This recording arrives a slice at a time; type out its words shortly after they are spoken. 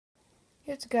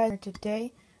Here's guys,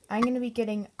 today I'm going to be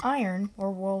getting iron,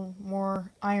 or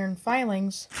more iron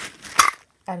filings,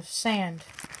 out of sand.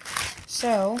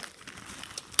 So,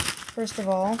 first of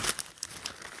all,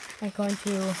 I'm going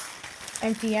to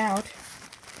empty out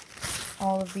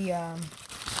all of the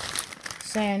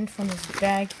sand from this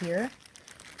bag here.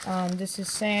 This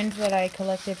is sand that I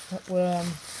collected with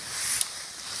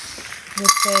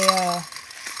a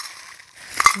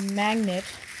magnet,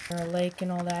 or a lake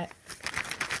and all that.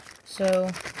 So,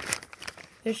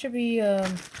 there should be,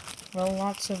 well,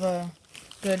 lots of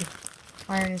good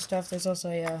iron and stuff. There's also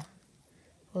a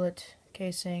bullet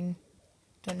casing.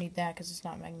 Don't need that because it's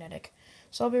not magnetic.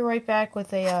 So I'll be right back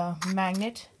with a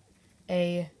magnet,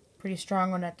 a pretty strong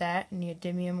one at that, a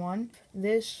neodymium one.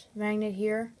 This magnet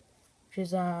here, which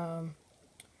is kind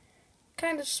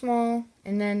of small,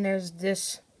 and then there's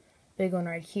this big one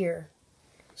right here.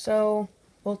 So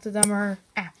both of them are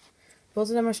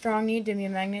strong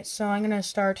neodymium magnets. So I'm gonna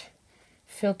start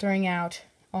filtering out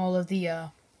all of the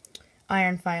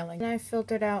iron filing. And I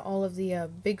filtered out all of the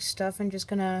big stuff. So now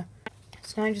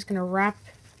I'm just gonna wrap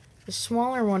the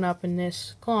smaller one up in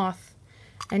this cloth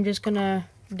and just gonna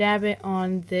dab it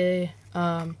on the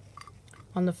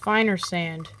finer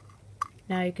sand.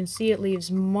 Now you can see it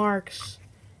leaves marks,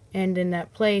 and in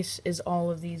that place is all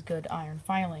of these good iron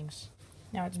filings.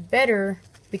 Now it's better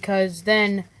because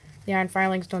then the iron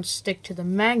filings don't stick to the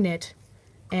magnet,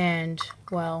 and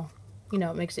well, you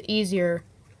know, it makes it easier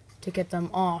to get them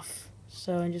off.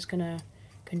 So I'm just gonna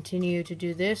continue to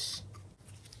do this.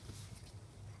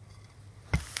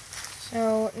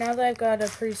 So now that I've got a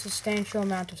pretty substantial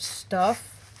amount of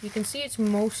stuff, you can see it's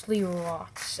mostly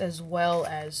rocks as well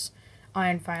as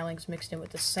iron filings mixed in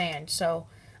with the sand. So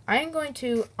I'm going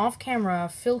to, off camera,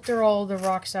 filter all the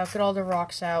rocks out, get all the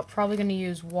rocks out, probably going to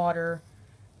use water,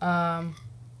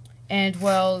 and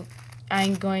well,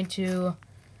 I'm going to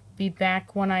be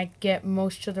back when I get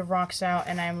most of the rocks out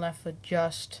and I'm left with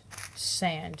just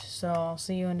sand. So I'll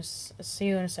see you in a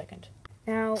second.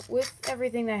 Now, with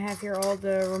everything that I have here, all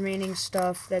the remaining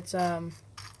stuff that's,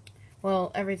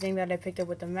 well, everything that I picked up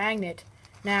with the magnet,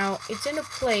 now, it's in a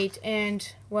plate,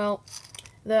 and, well,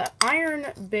 the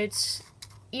iron bits,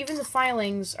 even the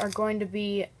filings, are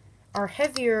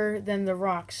heavier than the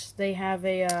rocks. They have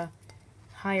a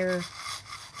higher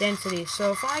density.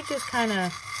 So if I just kind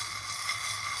of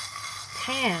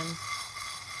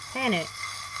pan it,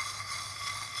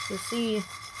 you'll see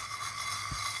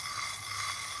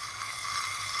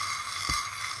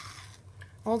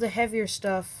all the heavier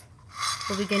stuff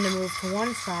will begin to move to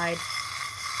one side,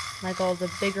 like all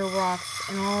the bigger rocks,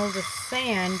 and all the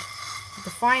sand,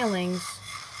 the filings,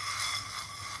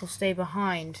 will stay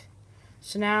behind.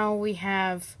 So now we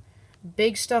have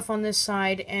big stuff on this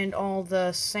side and all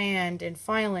the sand and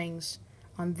filings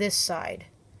on this side,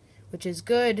 which is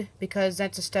good because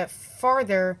that's a step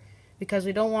farther, because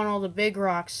we don't want all the big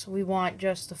rocks, we want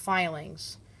just the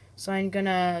filings. So I'm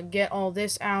gonna get all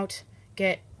this out,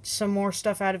 get some more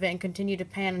stuff out of it, and continue to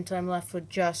pan until I'm left with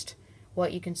just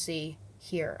what you can see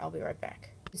here. I'll be right back.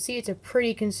 You see, it's a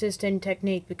pretty consistent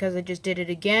technique because I just did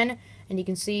it again, and you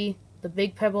can see the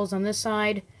big pebbles on this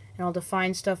side and all the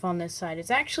fine stuff on this side.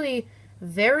 It's actually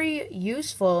very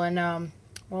useful, and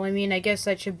well, I mean, I guess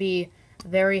that should be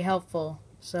very helpful.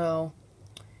 So,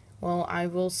 well, I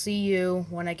will see you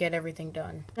when I get everything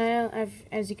done. Now,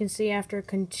 as you can see, after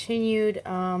continued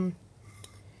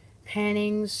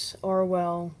pannings, or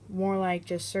well, more like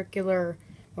just circular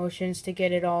motions to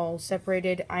get it all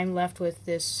separated, I'm left with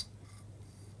this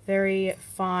very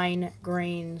fine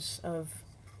grains of,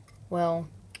 well,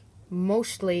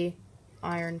 mostly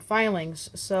iron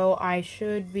filings. So I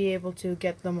should be able to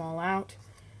get them all out.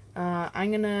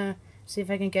 I'm gonna see if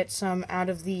I can get some out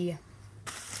of the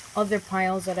other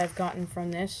piles that I've gotten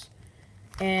from this,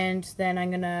 and then I'm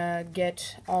gonna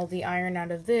get all the iron out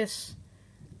of this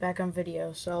back on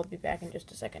video, so I'll be back in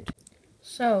just a second.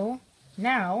 So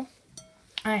now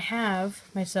I have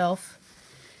myself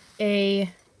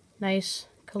a nice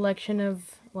collection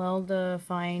of, well, the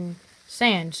fine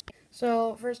sands.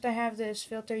 So first I have this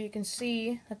filter. You can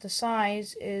see that the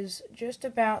size is just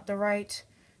about the right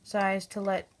size to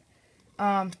let,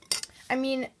 I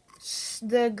mean,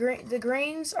 the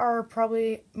grains are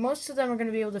probably, most of them are going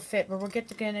to be able to fit, but we're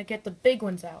going to get the big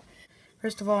ones out.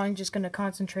 First of all, I'm just going to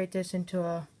concentrate this into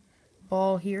a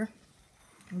ball here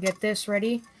and get this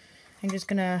ready. I'm just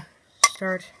going to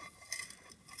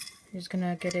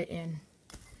get it in.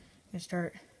 I'm going to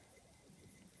start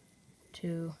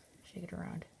to shake it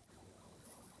around.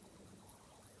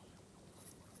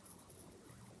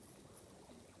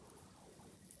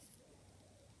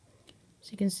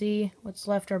 So you can see what's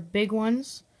left are big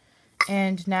ones,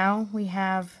 and now we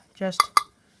have just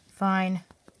fine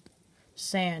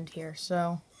sand here.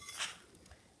 So,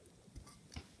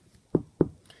 I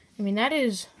mean, that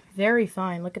is very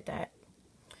fine. Look at that.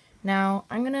 Now,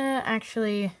 I'm going to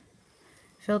actually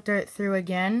filter it through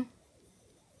again.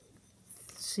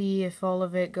 See if all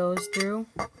of it goes through.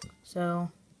 So,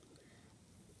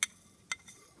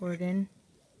 pour it in.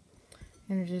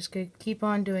 And just gonna keep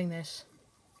on doing this.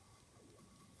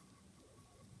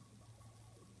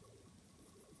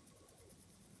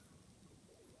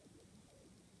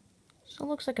 So it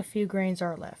looks like a few grains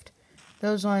are left.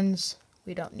 Those ones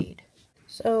we don't need.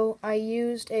 So I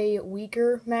used a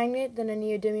weaker magnet than a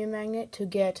neodymium magnet to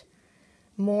get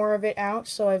more of it out.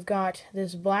 So I've got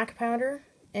this black powder,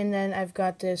 and then I've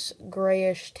got this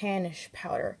grayish tannish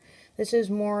powder. This is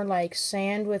more like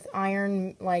sand with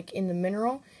iron like in the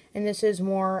mineral, and this is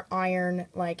more iron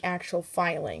like actual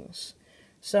filings.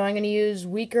 So I'm going to use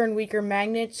weaker and weaker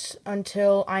magnets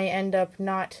until I end up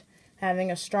not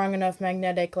having a strong enough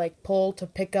magnetic like pull to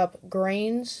pick up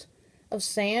grains of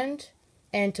sand,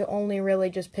 and to only really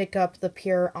just pick up the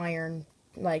pure iron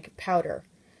like powder.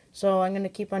 So I'm going to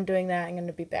keep on doing that. I'm going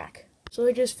to be back. So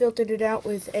I just filtered it out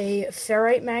with a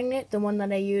ferrite magnet. The one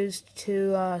that I used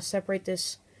to separate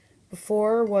this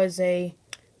before was a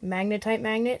magnetite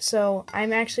magnet. So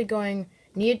I'm actually going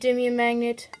neodymium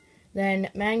magnet, then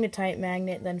magnetite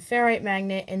magnet, then ferrite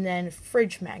magnet, and then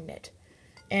fridge magnet.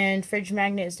 And fridge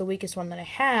magnet is the weakest one that I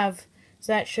have,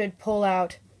 so that should pull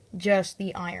out just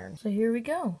the iron. So here we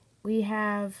go. We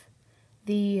have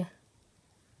the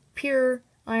pure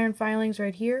iron filings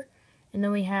right here, and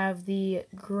then we have the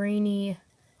grainy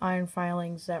iron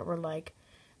filings that were like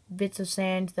bits of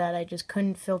sand that I just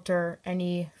couldn't filter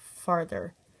any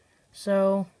farther.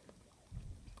 So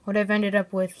what I've ended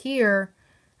up with here,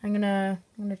 I'm gonna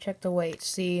check the weight,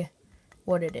 see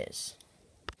what it is.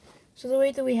 So the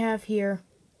weight that we have here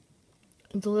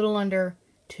is a little under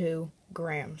 2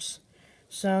 grams.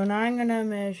 So now I'm going to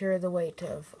measure the weight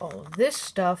of all of this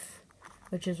stuff,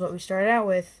 which is what we started out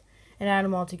with, and add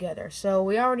them all together. So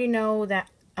we already know that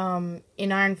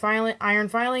in iron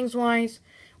filings wise,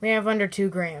 we have under 2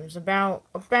 grams, about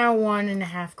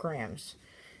 1.5 grams.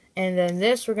 And then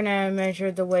this, we're going to measure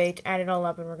the weight, add it all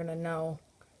up, and we're going to know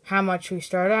how much we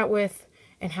started out with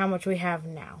and how much we have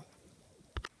now.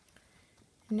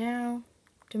 Now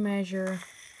to measure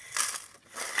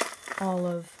all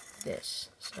of this.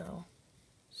 So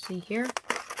see here.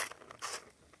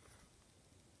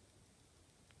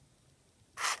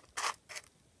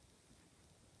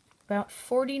 About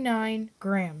 49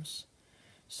 grams.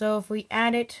 So if we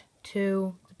add it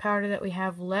to the powder that we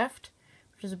have left,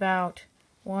 which is about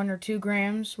 1 or 2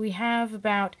 grams, we have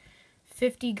about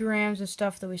 50 grams of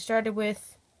stuff that we started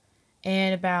with,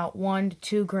 and about 1 to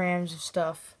 2 grams of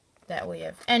stuff that we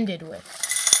have ended with.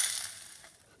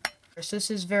 So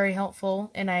this is very helpful,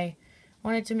 and I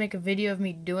wanted to make a video of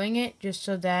me doing it just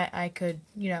so that I could,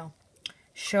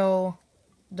 show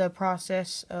the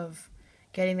process of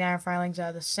getting the iron filings out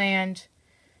of the sand.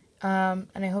 And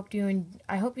I hope you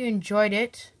enjoyed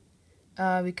it,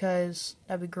 because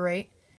that'd be great.